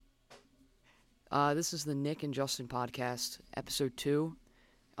This is the Nick and Justin podcast, episode 2.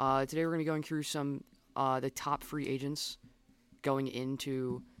 Today we're going to be going through some the top free agents going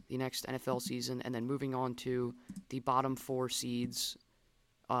into the next NFL season, and then moving on to the bottom 4 seeds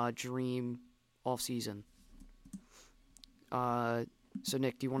dream offseason. So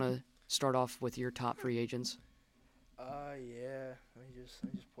Nick, do you want to start off with your top free agents? Yeah. Let me just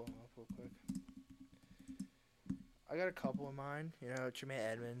pull them up real quick. I got a couple in mind. Tremaine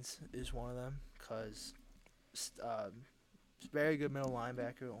Edmonds is one of them because very good middle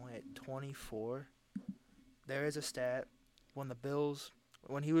linebacker, only at 24. There is a stat when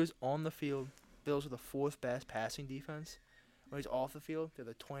he was on the field, Bills were the 4th best passing defense. When he's off the field, they're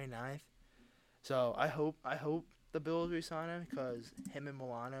the 29th. So I hope the Bills re-sign him because him and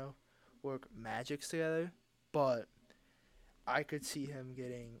Milano work magics together. But I could see him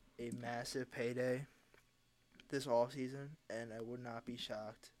getting a massive payday this offseason, and I would not be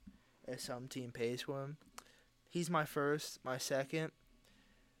shocked if some team pays for him. He's my first. My second,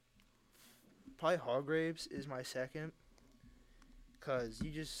 probably Hargraves is my second, because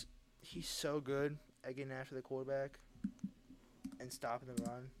he's so good at getting after the quarterback and stopping the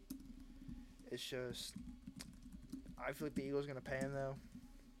run. It's just, I feel like the Eagles are going to pay him, though.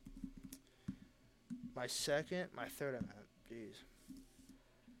 My third, I meant. Jeez.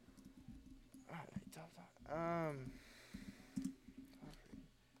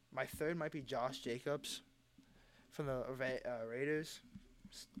 My third might be Josh Jacobs from the Raiders.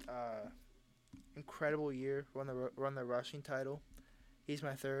 Incredible year, run the rushing title. He's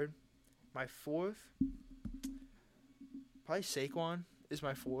my third. My fourth, probably Saquon is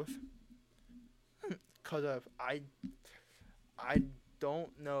my fourth. Cause I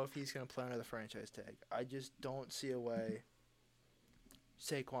don't know if he's gonna play under the franchise tag. I just don't see a way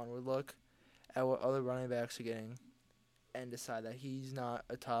Saquon would look at what other running backs are getting and decide that he's not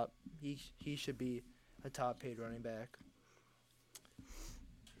a top. He should be a top paid running back.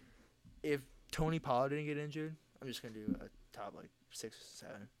 If Tony Pollard didn't get injured, I'm just gonna do a top 6 or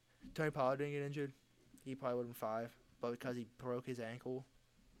 7. Tony Pollard didn't get injured, he probably would have been 5. But because he broke his ankle,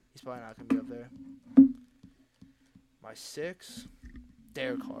 he's probably not gonna be up there. My 6,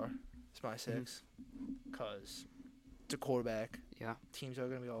 Derek Carr is my 6, because it's a quarterback. Yeah. Teams are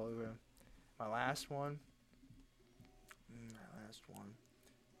gonna be all over him. My last one,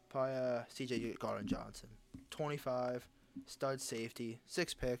 probably C.J. Gardner-Johnson. 25, stud safety,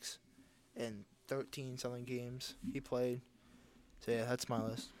 6 picks in 13-something games he played. So, yeah, that's my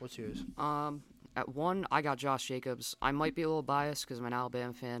list. What's yours? At 1, I got Josh Jacobs. I might be a little biased because I'm an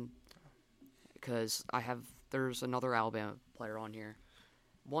Alabama fan, because there's another Alabama player on here.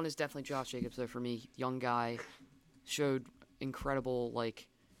 1 is definitely Josh Jacobs, though, for me. Young guy, showed incredible,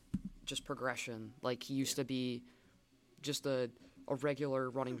 just progression. He used to be just a regular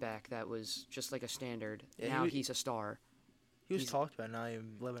running back that was just a standard. Yeah, now he's a star. He's talked about not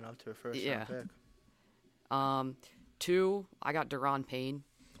even living up to a first-round pick. 2, I got Daron Payne.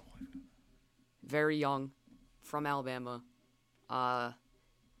 Very young, from Alabama.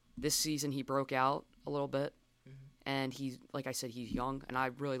 This season he broke out a little bit, and he's, like I said, he's young, and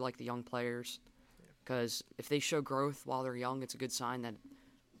I really like the young players, because if they show growth while they're young, it's a good sign that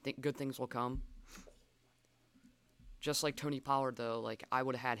good things will come. Just like Tony Pollard, though, I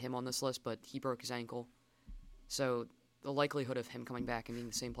would have had him on this list, but he broke his ankle. So the likelihood of him coming back and being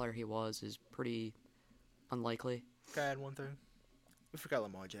the same player he was is pretty unlikely. Can I add one thing? We forgot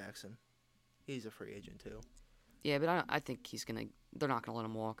Lamar Jackson. He's a free agent, too. Yeah, but I think they're not going to let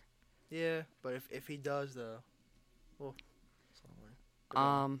him walk. Yeah, but if he does, though, well,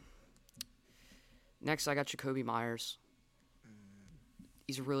 next I got Jacoby Myers.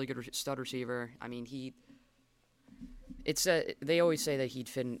 He's a really good stud receiver. I mean, they always say that he'd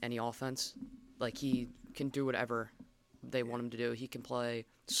fit in any offense. He can do whatever they want him to do. He can play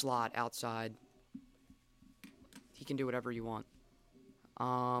slot, outside. He can do whatever you want.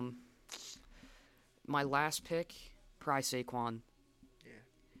 My last pick, probably Saquon.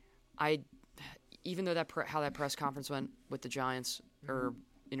 Yeah. Even though how that press conference went with the Giants or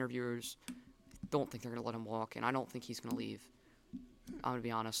interviewers, don't think they're going to let him walk, and I don't think he's going to leave. I'm going to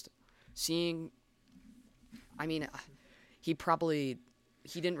be honest. He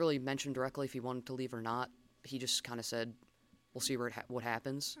didn't really mention directly if he wanted to leave or not. He just kind of said, we'll see what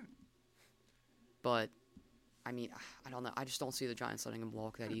happens. But, I don't know. I just don't see the Giants letting him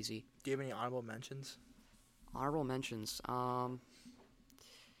walk that easy. Do you have any honorable mentions? Honorable mentions. I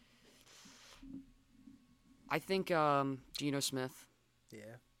think Geno Smith.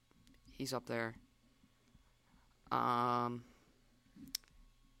 Yeah. He's up there.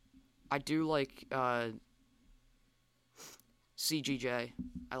 I do like CGJ.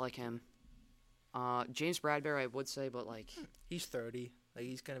 I like him. James Bradbury, I would say, but like He's 30. Like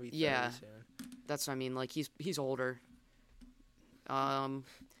he's gonna be 30 Yeah. soon. that's what I mean. Like he's older.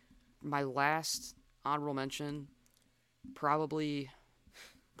 My last honorable mention, probably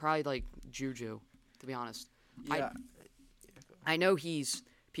like Juju. To be honest, Yeah. I know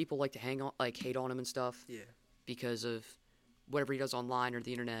people like to hate on him and stuff Yeah. because of whatever he does online or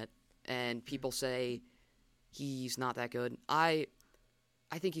the internet, and people say he's not that good. I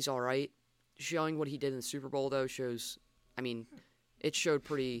think he's all right. Showing what he did in the Super Bowl though shows. I mean, it showed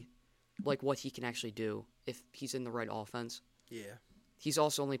pretty like what he can actually do if he's in the right offense. Yeah. He's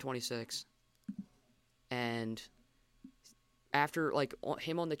also only 26, and after like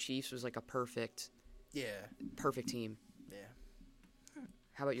him on the Chiefs was like a perfect Yeah. team. Yeah.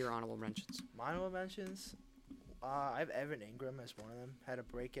 How about your honorable mentions? My honorable mentions. I have Evan Ingram as one of them. Had a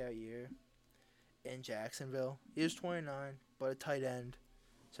breakout year in Jacksonville. He was 29, but a tight end.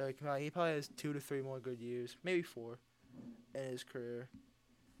 So he probably has 2 to 3 more good years, maybe 4, in his career.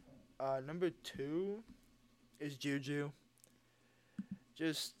 Number 2 is Juju.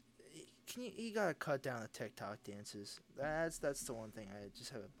 Just he gotta cut down the TikTok dances. That's the one thing I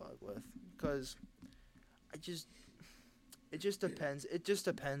just have a bug with, because it just depends. It just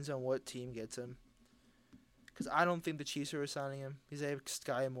depends on what team gets him. Because I don't think the Chiefs are signing him. He's a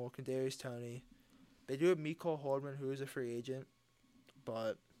Sky Moore, Kadarius Toney. They do have Mecole Hardman, who is a free agent,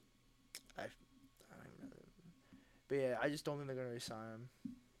 but I don't even know. But yeah, I just don't think they're gonna resign him.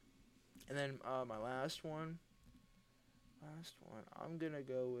 And then my last one, I'm gonna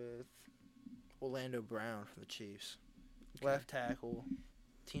go with Orlando Brown from the Chiefs, left tackle.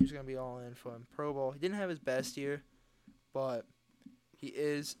 Team's gonna be all in for him. Pro Bowl. He didn't have his best year, but he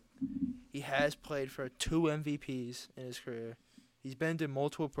has played for 2 MVPs in his career. He's been to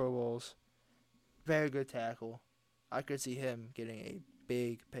multiple Pro Bowls. Very good tackle. I could see him getting a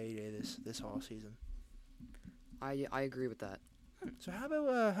big payday this all season. I agree with that. So how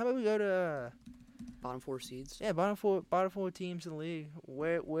about we go to Bottom 4 seeds. yeah, bottom four teams in the league.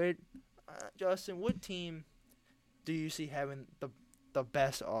 Where Justin, what team do you see having the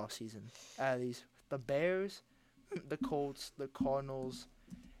best off season out of these? The Bears, the Colts, the Cardinals,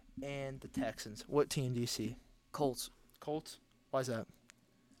 and the Texans. What team do you see? Colts. Colts? Why is that?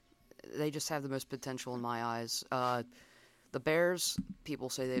 They just have the most potential in my eyes. The Bears, people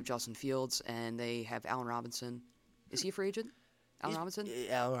say they have Justin Fields and they have Allen Robinson. Is he a free agent? Allen Robinson?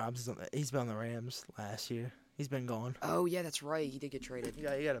 Allen Robinson. He's been on the Rams last year. He's been gone. Oh yeah, that's right. He did get traded.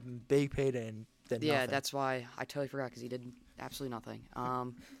 Yeah, he got a big payday and then Yeah, nothing. that's why I totally forgot because he did absolutely nothing.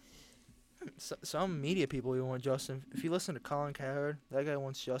 Some media people even want Justin. If you listen to Colin Cowherd, that guy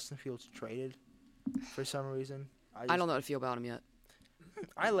wants Justin Fields traded for some reason. I don't know how to feel about him yet.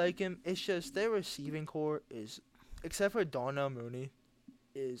 I like him. It's just their receiving core is, except for Darnell Mooney,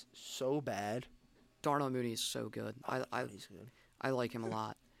 is so bad. Darnell Mooney is so good. He's good. I like him a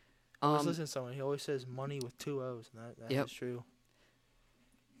lot. I was listening to someone. He always says money with 2 O's, and that Yep. is true.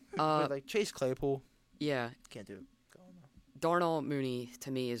 Uh, But like Chase Claypool, yeah, can't do it. Go on, though. Darnell Mooney to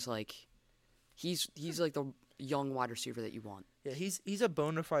me is like, he's like the young wide receiver that you want. Yeah, he's a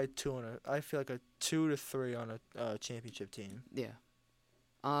bona fide 2 on a. I feel like a 2 to 3 on a championship team. Yeah.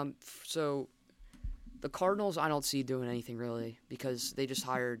 So the Cardinals, I don't see doing anything really because they just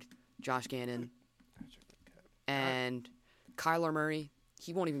hired Josh Gannon and Kyler Murray.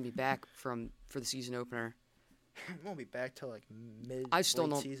 He won't even be back for the season opener. He won't be back till like mid I still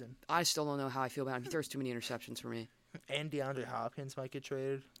late don't- season. I still don't know how I feel about him. He throws too many interceptions for me. And DeAndre Hopkins might get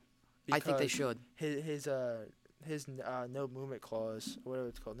traded. I think they because should. His no movement clause, or whatever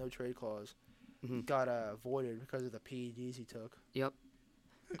it's called, no trade clause, Mhm. got voided because of the PEDs he took. Yep.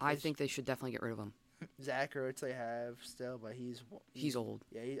 I It's- think they should definitely get rid of him. Zach Ertz they have still, but He's old.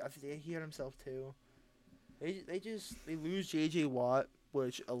 Yeah, I think he hurt himself too. They lose J.J. Watt,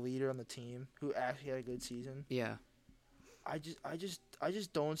 which a leader on the team who actually had a good season. Yeah. I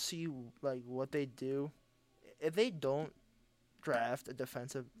just don't see like what they do if they don't draft a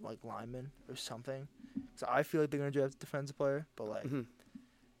defensive like lineman or something. So I feel like they're gonna draft a defensive player, but like Mhm.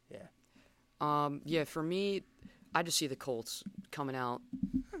 yeah. Yeah, for me, I just see the Colts coming out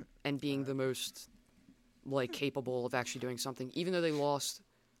and being the most like capable of actually doing something, even though they lost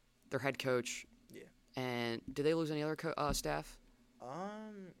their head coach. Yeah. And did they lose any other staff? Off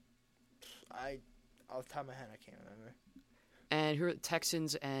the top of my head, I can't remember. And who are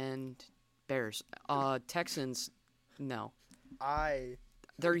Texans and Bears? Texans, no,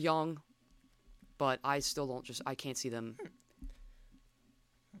 they're young, but I still don't I can't see them.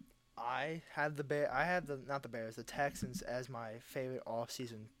 I have the Bears, the Texans as my favorite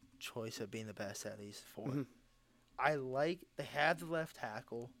off-season choice of being the best at these 4. Mhm. They have the left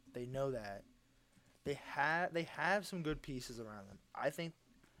tackle. They know that. they have some good pieces around them. I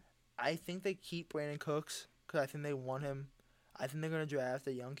think they keep Brandon Cooks because I think they want him. I think they're gonna draft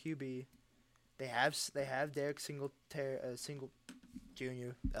a young QB. They have Derek Single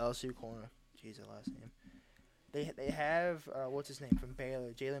Jr. LSU corner. Jeez, the last name. They have what's his name from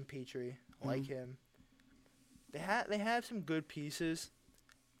Baylor, Jalen Petrie. I like him. They have some good pieces.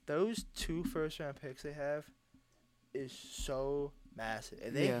 Those 2 first-round picks they have is so massive.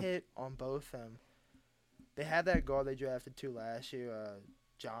 If they hit on both them, they had that guard they drafted 2 last year,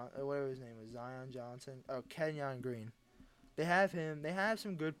 whatever his name was, Zion Johnson. Oh, Kenyon Green. They have him. They have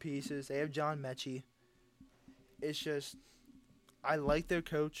some good pieces. They have John Mechie. It's just, I like their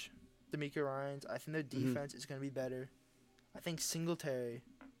coach, D'Amico Ryans. I think their defense is going to be better. I think Singletary,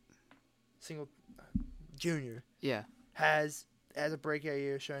 Jr. has a breakout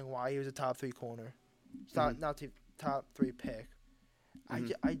year showing why he was a top 3 corner. Not top 3 pick. I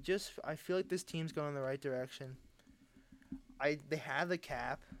feel like this team's going in the right direction. They have the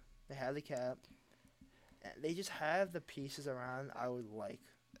cap. They just have the pieces around I would like.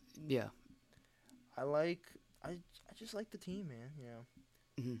 Yeah. I just like the team, man. You know.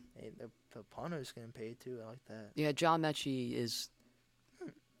 Hey, the punter's getting paid too. I like that. Yeah, John Mechie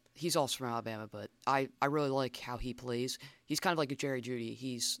he's also from Alabama, but I really like how he plays. He's kind of like a Jerry Jeudy.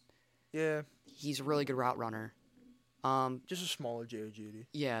 He's a really good route runner. Just a smaller Jerry Jeudy.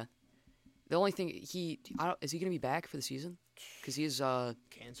 Yeah. The only thing is he going to be back for the season? Because he has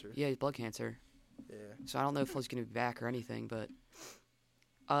cancer. Yeah, he's blood cancer. Yeah. So I don't know if he's going to be back or anything, but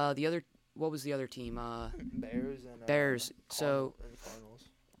what was the other team? Bears and Bears. Cardinals.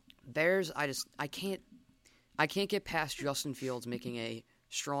 Bears, I can't get past Justin Fields making a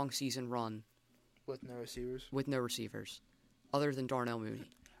strong season run with no receivers. Other than Darnell Mooney.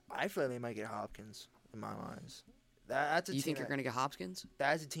 I feel like they might get Hopkins in my minds. That's a you team think you're going to get Hopkins?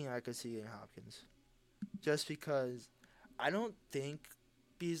 That's a team I could see getting Hopkins. Just because I don't think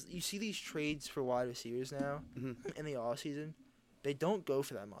because you see these trades for wide receivers now in the offseason, they don't go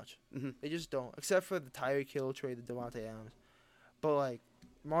for that much. They just don't, except for the Tyreek Hill trade, the Devontae Adams. But like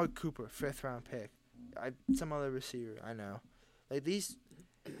Mark Cooper, 5th round pick, some other receiver I know, like these,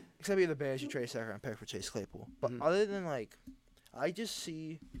 except for the Bears, you trade a 2nd round pick for Chase Claypool. But other than like, I could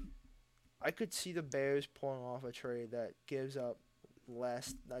see the Bears pulling off a trade that gives up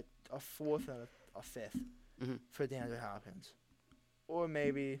less, like a 4th and a 5th for DeAndre Hopkins. Or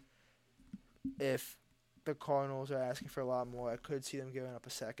maybe if the Cardinals are asking for a lot more, I could see them giving up a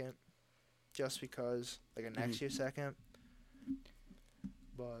 2nd just because, like a next year 2nd.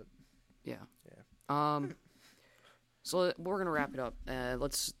 But, yeah. So we're going to wrap it up.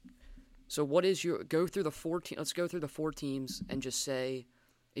 So what is go through the 4 teams and just say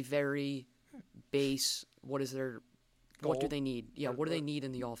a very base, what do they need? Yeah, what do they need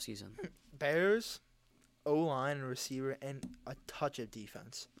in the offseason? Bears, O-line and receiver, and a touch of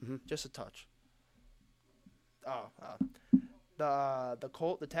defense. Just a touch.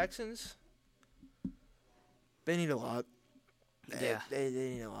 The Texans, they need a lot. They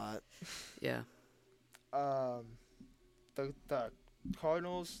need a lot. Yeah. The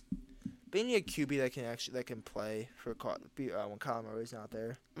Cardinals, they need a QB that can play for when Kyler Murray's not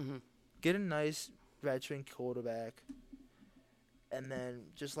there. Get a nice veteran quarterback, and then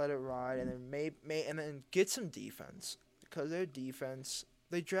just let it ride, and then and then get some defense, because their defense,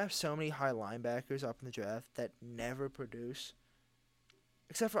 they draft so many high linebackers up in the draft that never produce,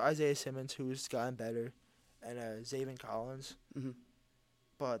 except for Isaiah Simmons, who's gotten better, and Zaven Collins.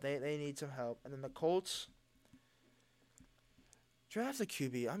 But they need some help. And then the Colts, draft a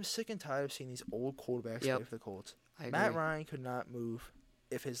QB. I'm sick and tired of seeing these old quarterbacks play for the Colts. Matt Ryan could not move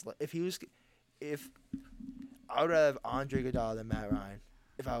if I would rather have Andre Iguodala than Matt Ryan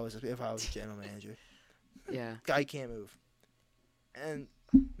if I was a general manager. Yeah. Guy can't move. And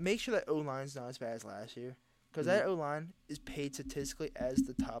make sure that O-line's not as bad as last year, because that O-line is paid statistically as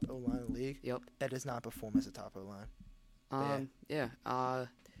the top O-line in the league. That does not perform as a top O-line.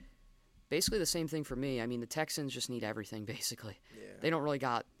 Basically the same thing for me. I mean, the Texans just need everything, basically. They don't really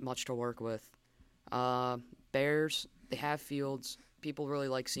got much to work with. Bears, they have Fields. People really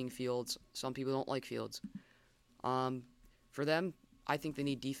like seeing Fields. Some people don't like Fields. For them, I think they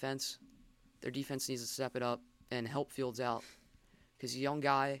need defense. Their defense needs to step it up and help Fields out. Because a young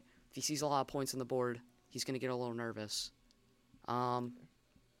guy, if he sees a lot of points on the board, he's going to get a little nervous. The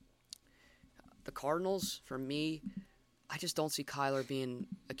Cardinals, for me, I just don't see Kyler being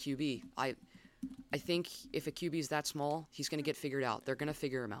a QB. I think if a QB is that small, he's going to get figured out. They're going to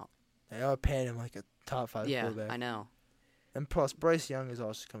figure him out. They are paying him like a top 5 quarterback. Yeah, I know. And plus, Bryce Young is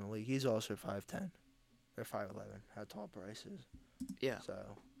also coming to the league. He's also 5'10", or 5'11". How tall Bryce is. Yeah. So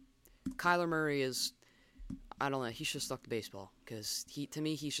Kyler Murray is, I don't know, he should have stuck to baseball because to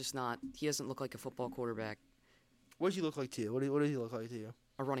me, he's just not, he doesn't look like a football quarterback, What does he look like to you? What does he look like to you?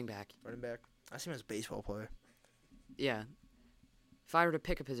 a running back. Running back? I see him as a baseball player. Yeah. If I were to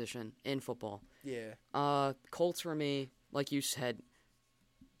pick a position in football, Yeah. Colts for me, like you said,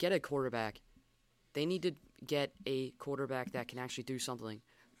 get a quarterback. They need to get a quarterback that can actually do something.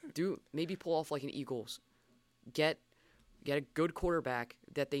 Maybe pull off like an Eagles. Get a good quarterback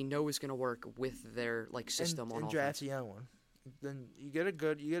that they know is going to work with their system on and offense. draft a young one. Then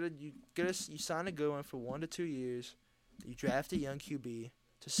you sign a good one for 1 to 2 years. You draft a young QB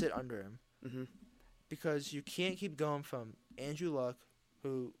to sit under him. Mm-hmm. Because you can't keep going from Andrew Luck,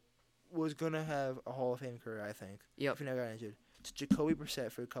 who was going to have a Hall of Fame career, I think, Yep. if he never got injured, to Jacoby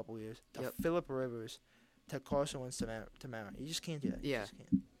Brissett for a couple years, to Yep. Phillip Rivers, to Carson Wentz to Mount. You just can't do that. You Yeah. just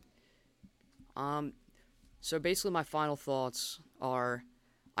can't. So basically my final thoughts are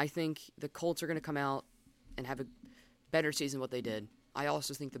I think the Colts are going to come out and have a better season than what they did. I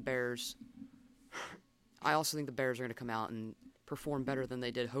also think the Bears are going to come out and perform better than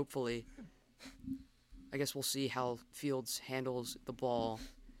they did, hopefully. I guess we'll see how Fields handles the ball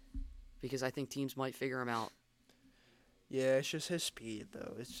because I think teams might figure him out. Yeah, it's just his speed,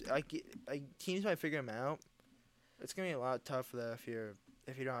 though. Teams might figure him out. It's gonna be a lot tougher though if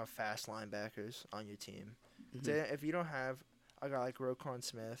you don't have fast linebackers on your team. Mm-hmm. If you don't have a guy like Roquan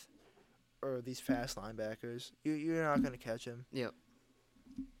Smith or these fast linebackers, you're not gonna catch him. Yep.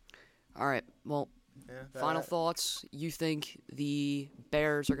 All right. Well, Yeah. final thoughts. You think the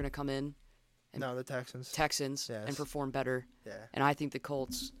Bears are going to come in? No, the Texans. Texans Yes. and perform better. Yeah. And I think the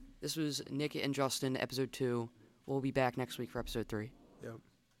Colts. This was Nick and Justin, episode 2. We'll be back next week for episode 3. Yep.